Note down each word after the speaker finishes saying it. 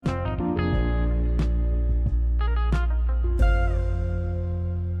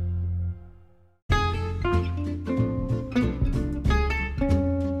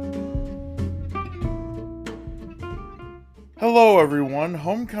Hello, everyone.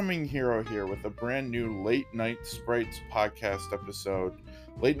 Homecoming Hero here with a brand new Late Night Sprites podcast episode.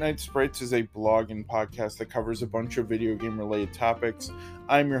 Late Night Sprites is a blog and podcast that covers a bunch of video game related topics.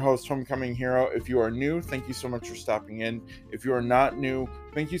 I'm your host, Homecoming Hero. If you are new, thank you so much for stopping in. If you are not new,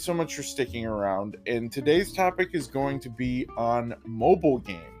 thank you so much for sticking around. And today's topic is going to be on mobile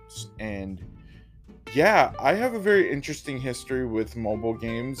games. And yeah, I have a very interesting history with mobile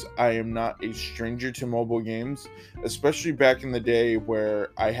games. I am not a stranger to mobile games, especially back in the day where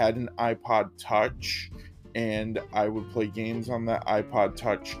I had an iPod Touch and I would play games on that iPod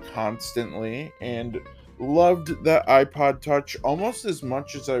Touch constantly and loved that iPod Touch almost as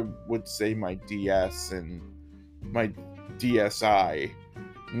much as I would say my DS and my DSi.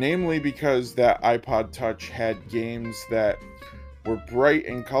 Namely because that iPod Touch had games that were bright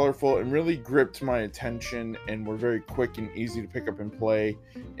and colorful and really gripped my attention and were very quick and easy to pick up and play.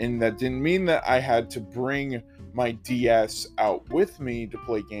 And that didn't mean that I had to bring my DS out with me to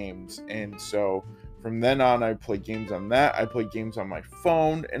play games. And so from then on, I played games on that. I played games on my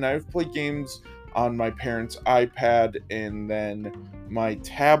phone, and I've played games on my parents' iPad and then my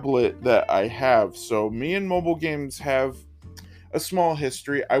tablet that I have. So me and mobile games have a small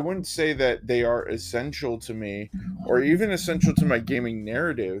history. I wouldn't say that they are essential to me or even essential to my gaming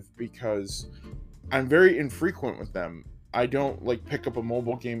narrative because I'm very infrequent with them. I don't pick up a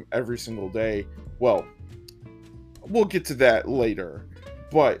mobile game every single day. Well, we'll get to that later.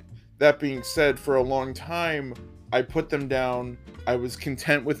 But that being said, for a long time, I put them down. I was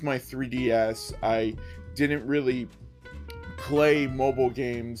content with my 3DS. I didn't really play mobile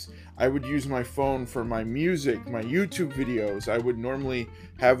games. I would use my phone for my music, my YouTube videos. I would normally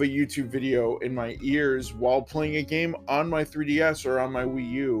have a YouTube video in my ears while playing a game on my 3DS or on my Wii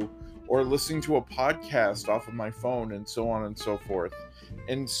U, or listening to a podcast off of my phone, and so on and so forth.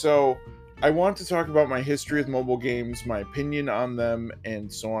 And so I want to talk about my history with mobile games, my opinion on them,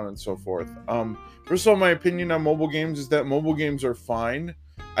 and so on and so forth. First of all, my opinion on mobile games is that mobile games are fine.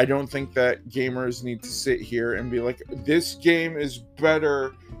 I don't think that gamers need to sit here and be like, this game is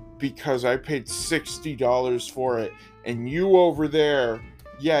better because I paid $60 for it, and you over there,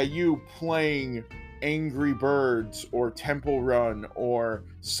 you playing Angry Birds or Temple Run or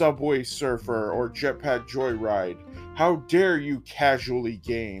Subway Surfer or Jetpack Joyride. How dare you casually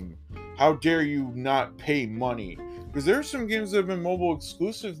game? How dare you not pay money? Because there are some games that have been mobile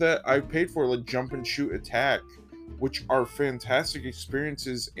exclusive that I paid for, like Jump and Shoot Attack, which are fantastic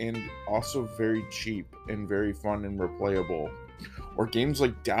experiences and also very cheap and very fun and replayable. Or games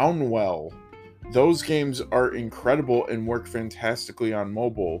like Downwell. Those games are incredible and work fantastically on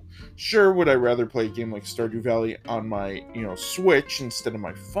mobile. Sure, would I rather play a game like Stardew Valley on my, Switch instead of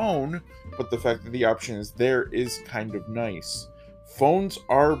my phone, but the fact that the option is there is kind of nice. Phones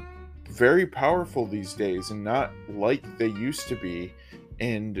are very powerful these days and not like they used to be,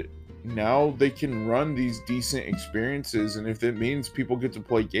 and now they can run these decent experiences, and if it means people get to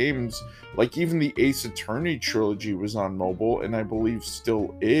play games, like even the Ace Attorney trilogy was on mobile, and I believe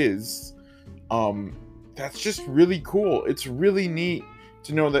still is, that's just really cool. It's really neat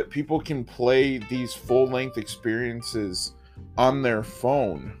to know that people can play these full-length experiences on their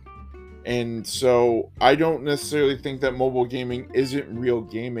phone. And so I don't necessarily think that mobile gaming isn't real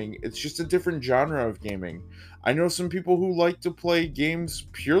gaming. It's just a different genre of gaming. I know some people who like to play games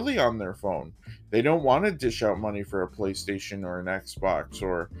purely on their phone. They don't want to dish out money for a PlayStation or an Xbox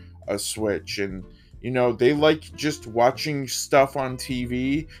or a Switch. And, they like just watching stuff on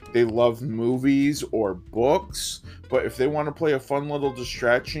TV. They love movies or books. But if they want to play a fun little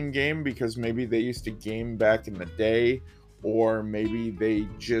distraction game because maybe they used to game back in the day, or maybe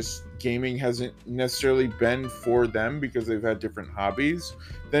gaming hasn't necessarily been for them because they've had different hobbies,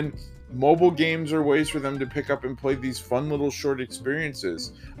 then mobile games are ways for them to pick up and play these fun little short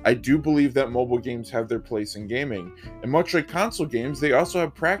experiences. I do believe that mobile games have their place in gaming. And much like console games, they also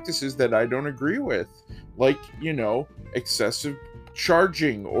have practices that I don't agree with. Like, excessive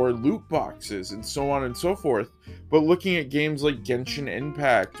charging or loot boxes and so on and so forth. But looking at games like Genshin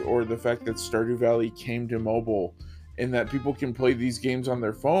Impact or the fact that Stardew Valley came to mobile, and that people can play these games on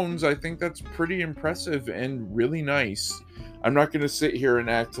their phones, I think that's pretty impressive and really nice. I'm not going to sit here and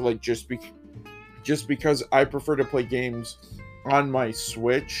act like just because I prefer to play games on my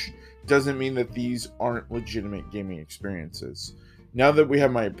Switch doesn't mean that these aren't legitimate gaming experiences. Now that we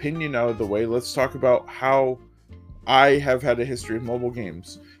have my opinion out of the way, let's talk about how I have had a history of mobile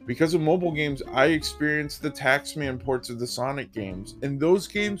games. Because of mobile games, I experienced the Taxman ports of the Sonic games, and those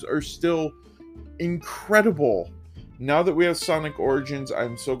games are still incredible. Now that we have Sonic Origins,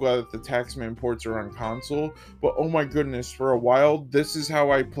 I'm so glad that the Taxman ports are on console, but oh my goodness, for a while, this is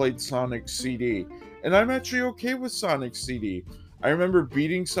how I played Sonic CD. And I'm actually okay with Sonic CD. I remember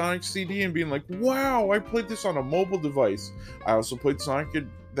beating Sonic CD and being like, wow, I played this on a mobile device. I also played Sonic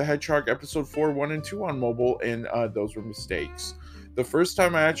the Hedgehog Episode 4, 1, and 2 on mobile, and those were mistakes. The first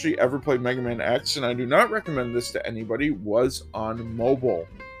time I actually ever played Mega Man X, and I do not recommend this to anybody, was on mobile.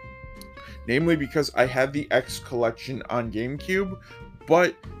 Namely because I had the X collection on GameCube,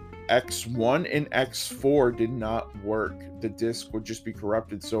 but X1 and X4 did not work. The disc would just be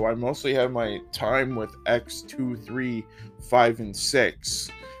corrupted, so I mostly have my time with X2, 3, 5, and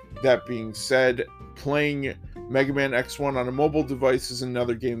 6. That being said, playing Mega Man X1 on a mobile device is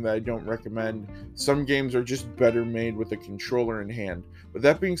another game that I don't recommend. Some games are just better made with a controller in hand. But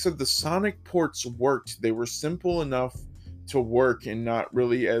that being said, the Sonic ports worked. They were simple enough to work and not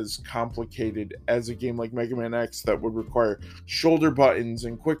really as complicated as a game like Mega Man X that would require shoulder buttons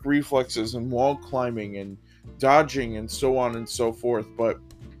and quick reflexes and wall climbing and dodging and so on and so forth. But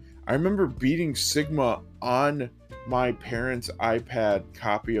I remember beating Sigma on my parents' iPad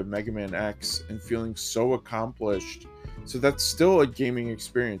copy of Mega Man X and feeling so accomplished. So that's still a gaming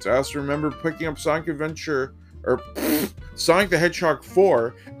experience. I also remember picking up Sonic Adventure, or Sonic the Hedgehog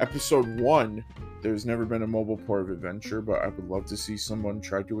 4, Episode 1. There's never been a mobile port of Adventure, but I would love to see someone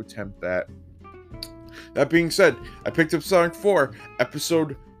try to attempt that. That being said, I picked up Sonic 4,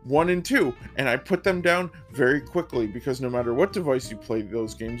 Episode 1 and 2, and I put them down very quickly because no matter what device you play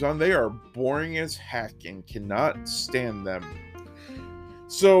those games on, they are boring as heck and cannot stand them.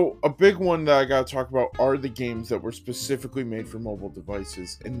 So, a big one that I gotta talk about are the games that were specifically made for mobile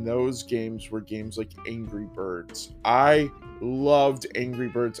devices, and those games were games like Angry Birds. I loved Angry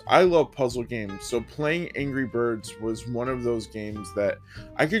Birds. I love puzzle games, so playing Angry Birds was one of those games that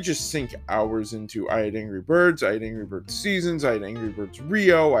I could just sink hours into. I had Angry Birds, I had Angry Birds Seasons, I had Angry Birds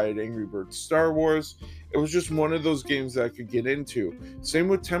Rio, I had Angry Birds Star Wars. It was just one of those games that I could get into. Same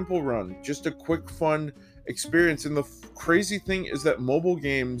with Temple Run, just a quick, fun experience. And the crazy thing is that mobile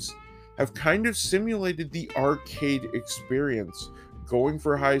games have kind of simulated the arcade experience, going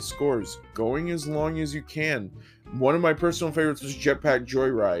for high scores, going as long as you can. One of my personal favorites was Jetpack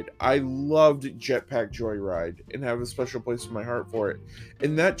Joyride. I loved Jetpack Joyride and have a special place in my heart for it.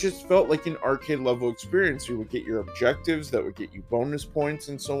 And that just felt like an arcade level experience. You would get your objectives that would get you bonus points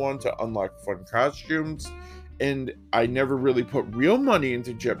and so on to unlock fun costumes. And I never really put real money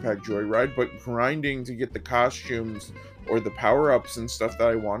into Jetpack Joyride, but grinding to get the costumes or the power-ups and stuff that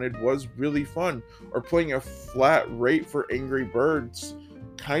I wanted was really fun. Or playing a flat rate for Angry Birds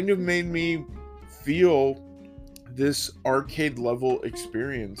kind of made me feel this arcade level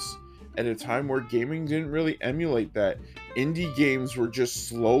experience at a time where gaming didn't really emulate that. Indie games were just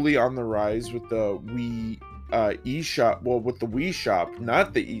slowly on the rise with the Wii eShop, well, with the Wii Shop,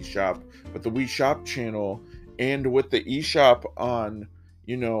 not the eShop, but the Wii Shop channel, and with the eShop on,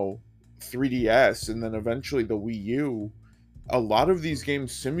 3DS, and then eventually the Wii U. A lot of these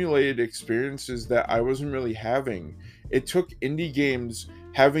games simulated experiences that I wasn't really having. It took indie games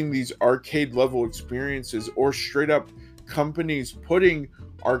having these arcade level experiences, or straight up companies putting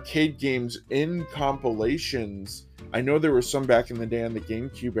arcade games in compilations. I know there were some back in the day on the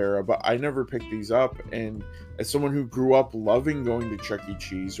GameCube era, but I never picked these up. And as someone who grew up loving going to Chuck E.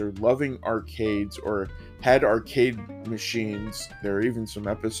 Cheese or loving arcades or had arcade machines, there are even some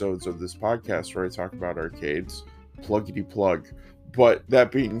episodes of this podcast where I talk about arcades. Pluggity plug. But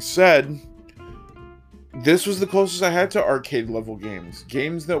that being said, this was the closest I had to arcade level games.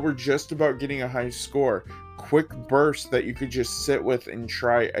 Games that were just about getting a high score. Quick bursts that you could just sit with and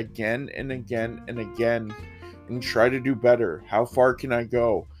try again and again and again and try to do better. How far can I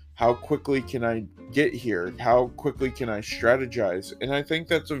go? How quickly can I get here? How quickly can I strategize? And I think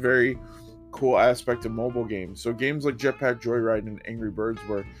that's a very cool aspect of mobile games. So games like Jetpack Joyride and Angry Birds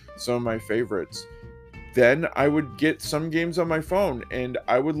were some of my favorites. Then I would get some games on my phone, and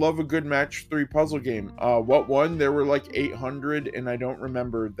I would love a good Match 3 puzzle game. What one? There were like 800, and I don't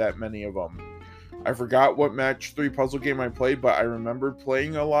remember that many of them. I forgot what Match 3 puzzle game I played, but I remember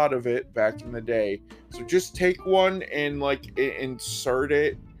playing a lot of it back in the day. So just take one and insert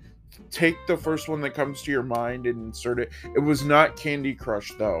it. Take the first one that comes to your mind and insert it. It was not Candy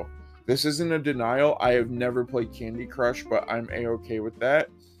Crush, though. This isn't a denial. I have never played Candy Crush, but I'm A-okay with that.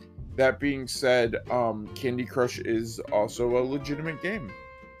 That being said, Candy Crush is also a legitimate game.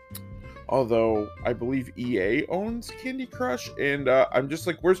 Although, I believe EA owns Candy Crush, and I'm just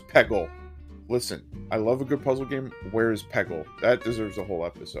like, where's Peggle? Listen, I love a good puzzle game. Where is Peggle? That deserves a whole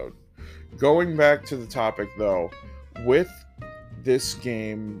episode. Going back to the topic, though, with this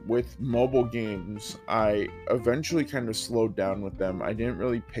game, with mobile games, I eventually kind of slowed down with them. I didn't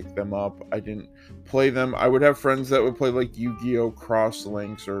really pick them up. I didn't play them. I would have friends that would play like Yu-Gi-Oh! Cross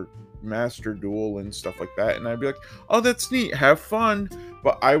Links or Master Duel and stuff like that, and I'd be like, oh, that's neat, have fun.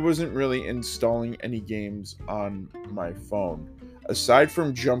 But I wasn't really installing any games on my phone. Aside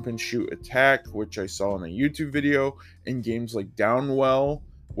from Jump and Shoot Attack, which I saw in a YouTube video, and games like Downwell,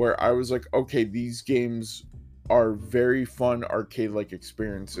 where I was like, okay, these games are very fun arcade-like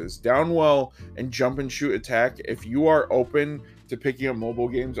experiences. Downwell and Jump and Shoot Attack, if you are open to picking up mobile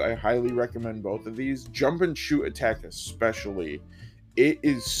games, I highly recommend both of these. Jump and Shoot Attack especially. It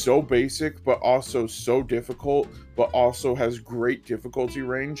is so basic, but also so difficult, but also has great difficulty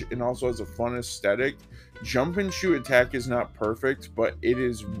range and also has a fun aesthetic. Jump and Shoot Attack is not perfect, but it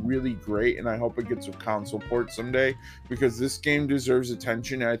is really great, and I hope it gets a console port someday, because this game deserves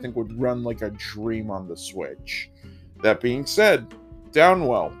attention and I think would run like a dream on the Switch. That being said,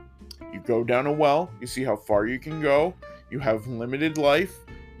 Downwell. You go down a well, you see how far you can go, you have limited life,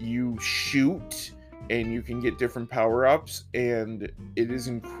 you shoot, and you can get different power-ups, and it is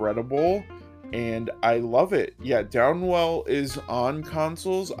incredible, and I love it. Yeah, Downwell is on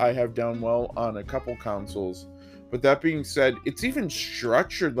consoles. I have Downwell on a couple consoles. But that being said, it's even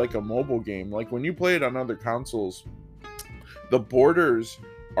structured like a mobile game. Like, when you play it on other consoles, the borders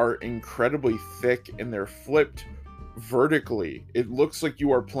are incredibly thick, and they're flipped vertically. It looks like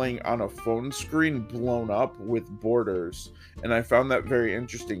you are playing on a phone screen blown up with borders, and I found that very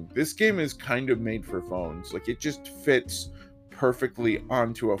interesting. This game is kind of made for phones. Like, it just fits perfectly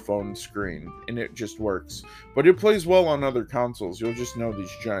onto a phone screen, and it just works. But it plays well on other consoles. You'll just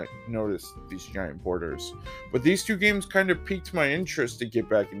notice these giant borders. But these two games kind of piqued my interest to get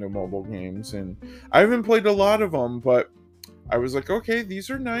back into mobile games, and I haven't played a lot of them, but I was like, okay,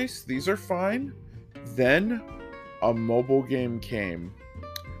 these are nice, these are fine. Then a mobile game came,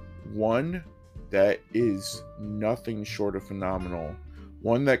 one that is nothing short of phenomenal,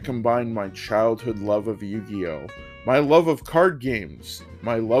 one that combined my childhood love of Yu-Gi-Oh!, my love of card games,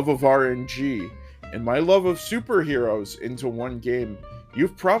 my love of RNG, and my love of superheroes into one game.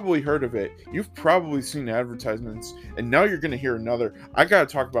 You've probably heard of it, you've probably seen advertisements, and now you're going to hear another. I gotta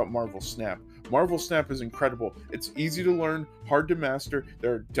talk about Marvel Snap. Marvel Snap is incredible. It's easy to learn, hard to master.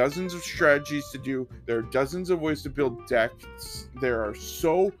 There are dozens of strategies to do. There are dozens of ways to build decks. There are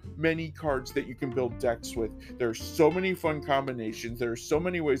so many cards that you can build decks with. There are so many fun combinations. There are so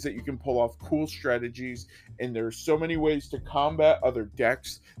many ways that you can pull off cool strategies. And there are so many ways to combat other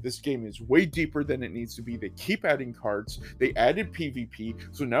decks. This game is way deeper than it needs to be. They keep adding cards. They added PvP.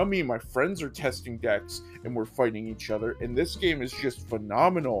 So now me and my friends are testing decks and we're fighting each other. And this game is just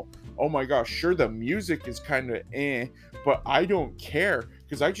phenomenal. Oh my gosh, sure, the music is kind of but I don't care,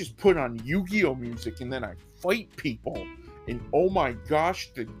 because I just put on Yu-Gi-Oh! Music and then I fight people. And oh my gosh,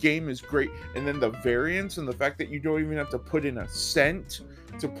 the game is great. And then the variance and the fact that you don't even have to put in a cent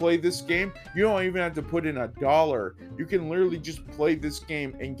to play this game. You don't even have to put in $1. You can literally just play this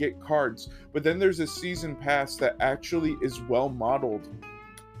game and get cards. But then there's a season pass that actually is well modeled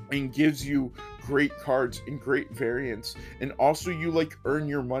and gives you great cards and great variants, and also you like earn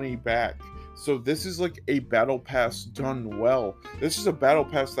your money back. So this is like a battle pass done well. This is a battle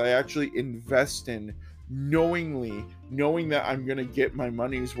pass that I actually invest in knowing that I'm gonna get my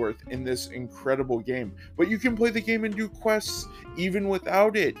money's worth in this incredible game. But you can play the game and do quests even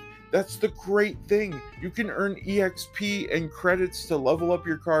without it. That's the great thing. You can earn EXP and credits to level up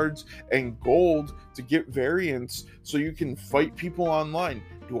your cards and gold to get variants so you can fight people online.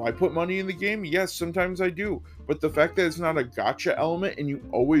 Do I put money in the game? Yes, sometimes I do. But the fact that it's not a gacha element and you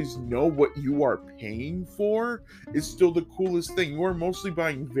always know what you are paying for is still the coolest thing. You are mostly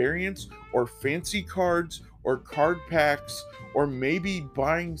buying variants or fancy cards or card packs, or maybe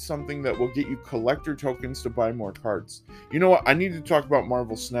buying something that will get you collector tokens to buy more cards. You know what? I need to talk about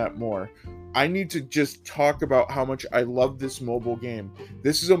Marvel Snap more. I need to just talk about how much I love this mobile game.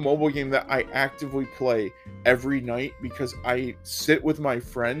 This is a mobile game that I actively play every night because I sit with my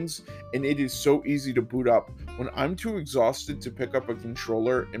friends and it is so easy to boot up. When I'm too exhausted to pick up a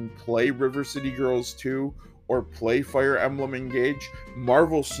controller and play River City Girls 2 or play Fire Emblem Engage,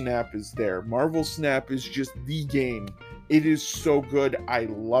 Marvel Snap is there. Marvel Snap is just the game. It is so good. I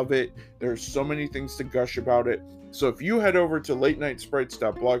love it. There's so many things to gush about it. So if you head over to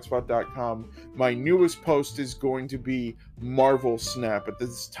latenightsprites.blogspot.com, my newest post is going to be Marvel Snap. At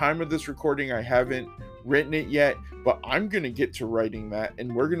this time of this recording, I haven't written it yet, but I'm going to get to writing that,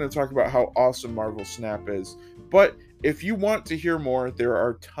 and we're going to talk about how awesome Marvel Snap is. But if you want to hear more, there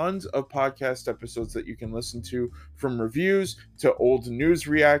are tons of podcast episodes that you can listen to, from reviews to old news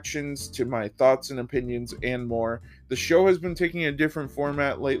reactions to my thoughts and opinions and more. The show has been taking a different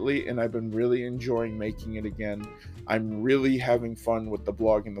format lately, and I've been really enjoying making it again. I'm really having fun with the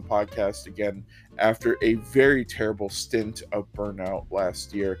blog and the podcast again after a very terrible stint of burnout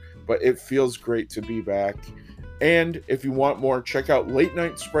last year, but it feels great to be back. And if you want more, check out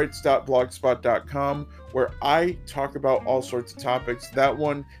latenightsprites.blogspot.com, where I talk about all sorts of topics. That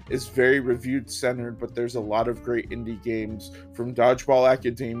one is very reviewed centered, but there's a lot of great indie games from Dodgeball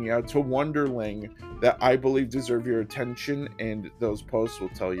Academia to Wonderling that I believe deserve your attention, and those posts will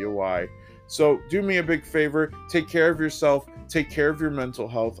tell you why. So do me a big favor, take care of yourself, take care of your mental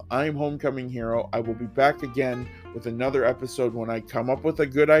health. I'm Homecoming Hero. I will be back again with another episode when I come up with a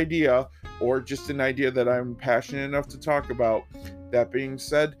good idea, or just an idea that I'm passionate enough to talk about. That being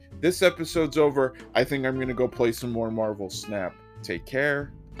said, this episode's over. I think I'm going to go play some more Marvel Snap. Take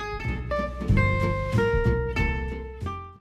care.